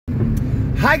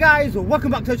Hi guys, welcome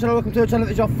back to the channel. Welcome to the channel.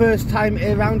 If it's your first time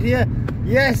around here,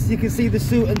 yes, you can see the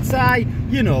suit and tie.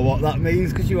 You know what that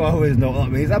means, because you always know what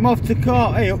that means. I'm off to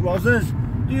court. Hey up, Rozzers.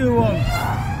 You won.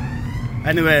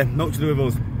 Anyway, not to do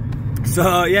with us.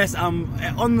 So yes, I'm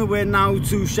on the way now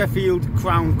to Sheffield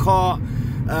Crown Court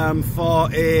for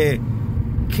a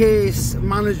case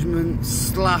management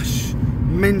 /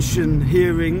 mention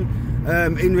hearing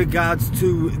in regards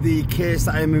to the case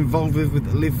that I am involved with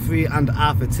Live Free and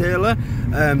Arthur Taylor,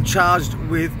 charged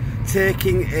with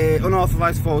taking an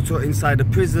unauthorised photo inside a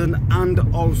prison, and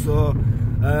also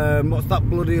what's that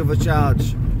bloody other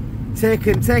charge?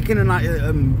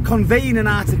 Conveying an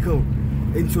article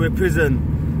into a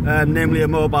prison, namely a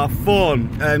mobile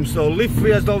phone. So Live Free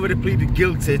has already pleaded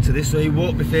guilty to this, so he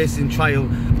won't be facing trial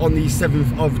on the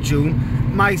 7th of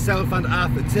June. Myself and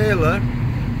Arthur Taylor.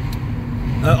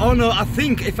 Oh no, I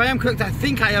think, if I am correct, I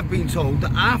think I have been told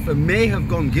that Arthur may have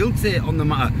gone guilty on the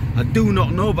matter. I do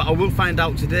not know, but I will find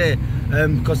out today,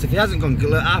 because if he hasn't gone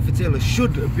guilty, Arthur Taylor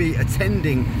should be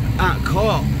attending at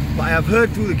court. But I have heard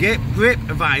through the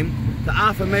grapevine that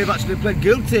Arthur may have actually pled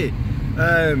guilty.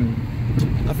 I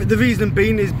think the reason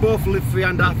being is both Live Free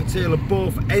and Arthur Taylor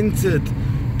both entered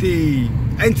the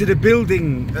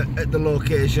building at the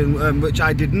location, which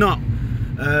I did not.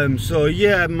 So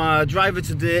yeah, my driver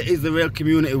today is the real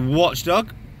community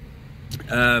watchdog.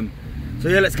 So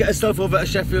yeah, let's get ourselves over to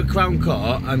Sheffield Crown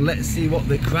Court and let's see what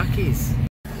the crack is.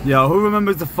 Yo, who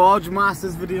remembers the Forge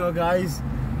Masters video, guys?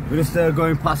 We're just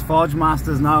going past Forge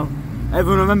Masters now.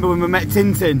 Everyone remember when we met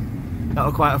Tintin? That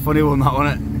was quite a funny one, that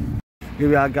wasn't it? Here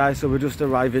we are, guys, so we're just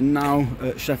arriving now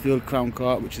at Sheffield Crown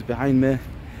Court, which is behind me.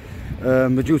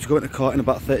 We're due to go into court in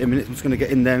about 30 minutes. I'm just going to get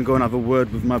in there and go and have a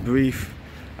word with my brief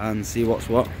and see what's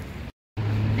what.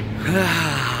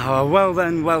 Well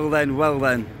then.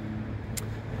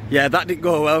 Yeah, that didn't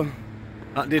go well.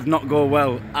 That did not go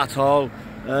well at all.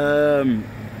 The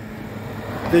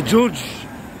judge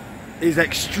is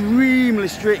extremely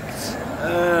strict.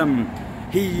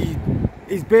 He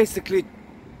is basically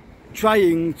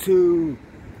trying to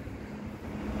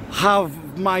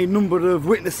have my number of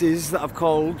witnesses that I've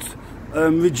called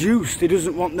reduced. He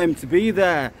doesn't want them to be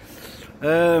there.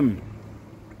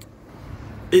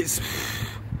 It's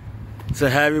a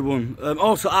hairy one.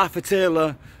 Also, Arthur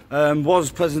Taylor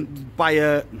was present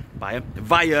via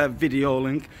video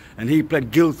link, and he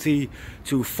pled guilty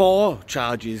to 4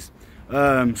 charges.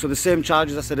 So the same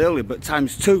charges I said earlier, but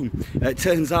times 2. It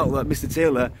turns out that Mr.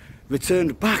 Taylor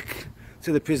returned back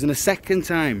to the prison a second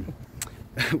time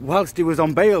whilst he was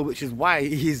on bail, which is why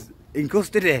he's in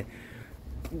custody.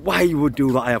 Why he would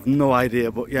do that, I have no idea,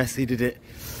 but yes, he did it.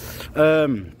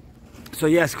 So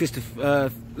yes,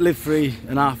 Christopher, Live Free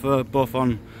and Arthur both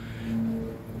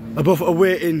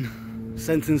awaiting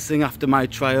sentencing after my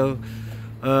trial.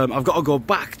 I've got to go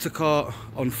back to court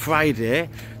on Friday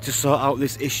to sort out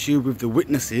this issue with the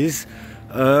witnesses.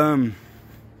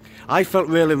 I felt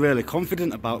really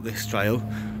confident about this trial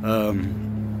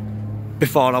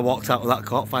before I walked out of that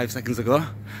court 5 seconds ago.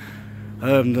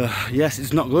 Yes,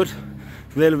 it's not good.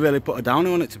 Really put a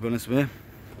downer on it, to be honest with you.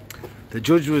 The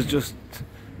judge was just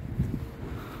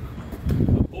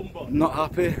not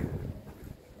happy.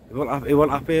 He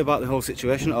wasn't happy about the whole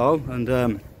situation at all, and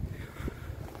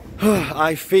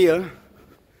I fear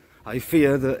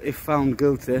that if found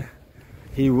guilty,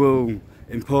 he will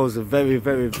impose a very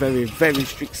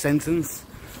strict sentence.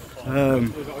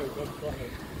 And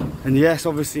yes,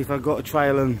 obviously, if I go to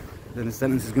trial, then the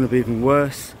sentence is going to be even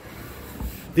worse.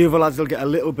 The other lads will get a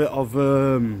little bit of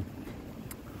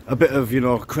you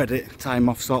know, credit, time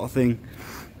off sort of thing.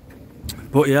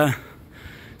 But yeah,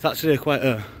 it's actually quite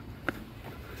a,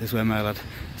 this way my lad,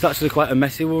 it's actually quite a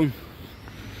messy one.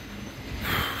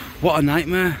 What a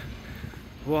nightmare.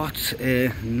 What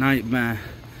a nightmare.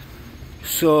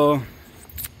 So,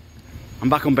 I'm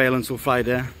back on bail until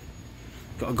Friday.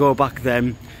 Got to go back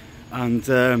then and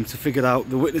to figure out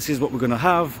the witnesses, what we're going to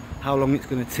have, how long it's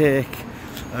going to take.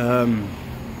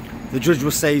 The judge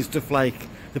was saying stuff like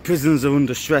the prisons are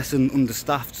under stress and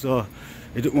understaffed, so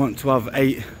they don't want to have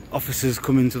 8 officers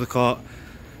come into the court.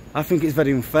 I think it's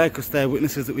very unfair because they're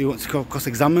witnesses that we want to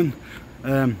cross-examine.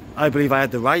 I believe I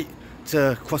had the right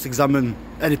to cross-examine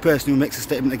any person who makes a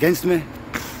statement against me.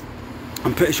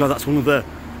 I'm pretty sure that's one of the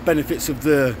benefits of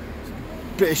the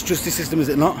British justice system, is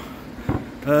it not?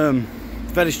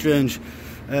 Very strange.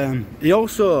 He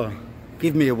also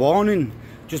gave me a warning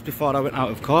just before I went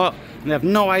out of court, and I have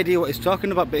no idea what he's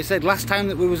talking about, but he said last time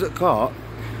that we was at court,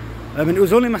 and it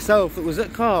was only myself that was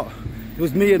at court. It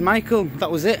was me and Michael,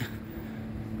 that was it.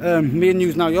 Me and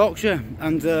News Now Yorkshire,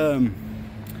 and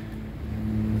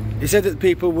he said that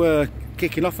people were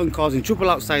kicking off and causing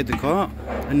trouble outside the court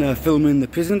and filming the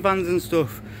prison vans and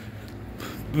stuff.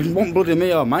 It wasn't bloody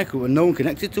me or Michael, and no one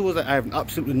connected to us. I have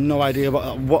absolutely no idea about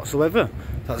that whatsoever.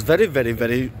 That's very, very,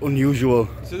 very unusual.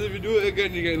 So if you do it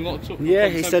again, you're getting locked up. Yeah,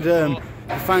 he said if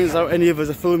he finds out any of us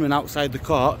are filming outside the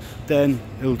court, then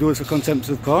he'll do us for contempt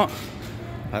of court.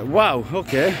 Like, wow,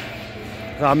 okay.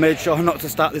 So I made sure not to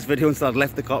start this video until I'd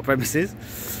left the court premises.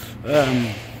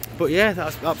 But yeah,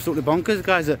 that's absolutely bonkers,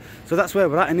 guys. So that's where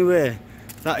we're at anyway.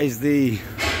 That is the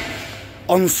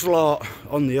onslaught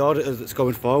on the auditors that's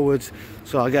going forwards.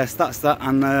 So I guess that's that,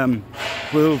 and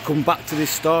we'll come back to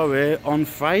this story on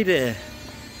Friday.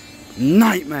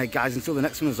 Nightmare, guys. Until the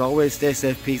next one, as always, stay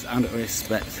safe, peace and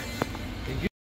respect.